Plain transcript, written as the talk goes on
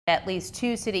At least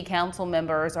 2 city council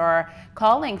members are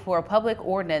calling for a public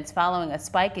ordinance following a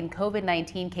spike in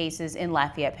COVID-19 cases in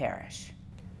Lafayette Parish.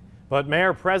 But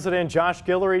Mayor President Josh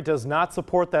Guillory does not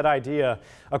support that idea.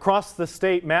 Across the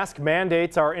state, mask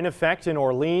mandates are in effect in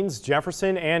Orleans,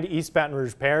 Jefferson, and East Baton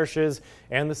Rouge parishes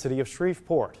and the city of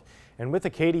Shreveport. And with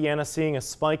Acadiana seeing a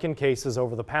spike in cases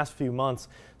over the past few months,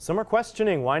 some are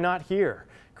questioning why not here.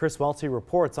 Chris Welty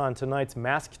reports on tonight's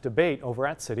mask debate over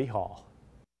at City Hall.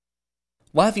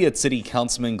 Lafayette City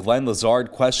Councilman Glenn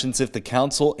Lazard questions if the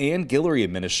council and Guillory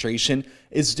administration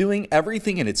is doing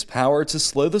everything in its power to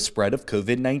slow the spread of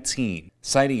COVID-19.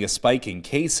 Citing a spike in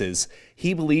cases,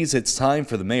 he believes it's time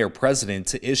for the mayor president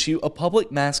to issue a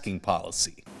public masking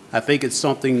policy. I think it's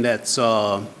something that's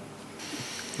long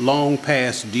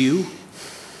past due,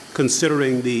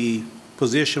 considering the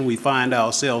position we find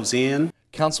ourselves in.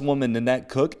 Councilwoman Nanette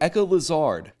Cook echoed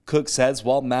Lazard. Cook says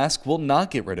while masks will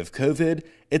not get rid of COVID,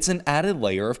 it's an added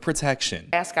layer of protection.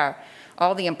 Ask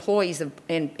all the employees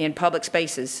in public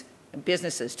spaces,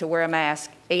 businesses, to wear a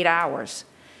mask 8 hours.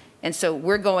 And so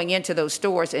we're going into those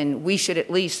stores and we should at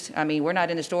least, I mean, we're not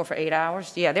in the store for 8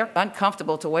 hours. Yeah, they're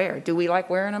uncomfortable to wear. Do we like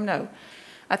wearing them? No.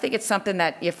 I think it's something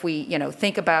that if we,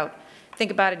 think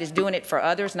about it as doing it for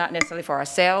others, not necessarily for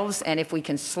ourselves. And if we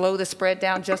can slow the spread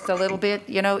down just a little bit,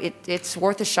 it's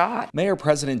worth a shot. Mayor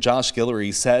President Josh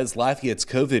Guillory says Lafayette's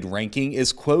COVID ranking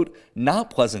is, quote,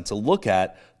 not pleasant to look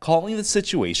at, calling the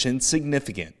situation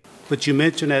significant. But you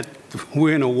mentioned that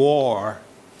we're in a war,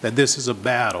 that this is a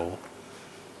battle.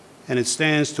 And it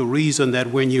stands to reason that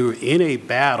when you're in a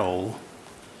battle,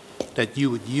 that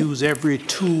you would use every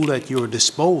tool at your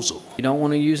disposal. You don't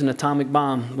want to use an atomic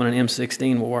bomb when an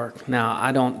M16 will work. Now,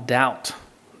 I don't doubt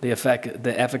the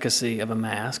efficacy of a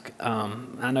mask.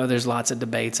 I know there's lots of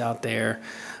debates out there.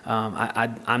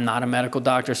 I'm not a medical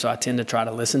doctor, so I tend to try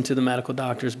to listen to the medical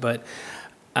doctors, but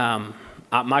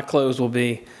my close will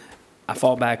be, I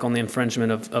fall back on the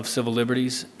infringement of civil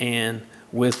liberties, and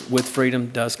with freedom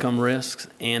does come risks,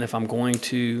 and if I'm going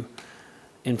to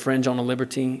infringe on a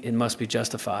liberty, it must be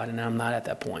justified, and I'm not at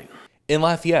that point. In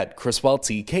Lafayette, Chris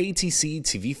Welty, KATC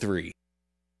TV3.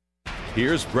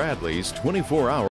 Here's Bradley's 24-hour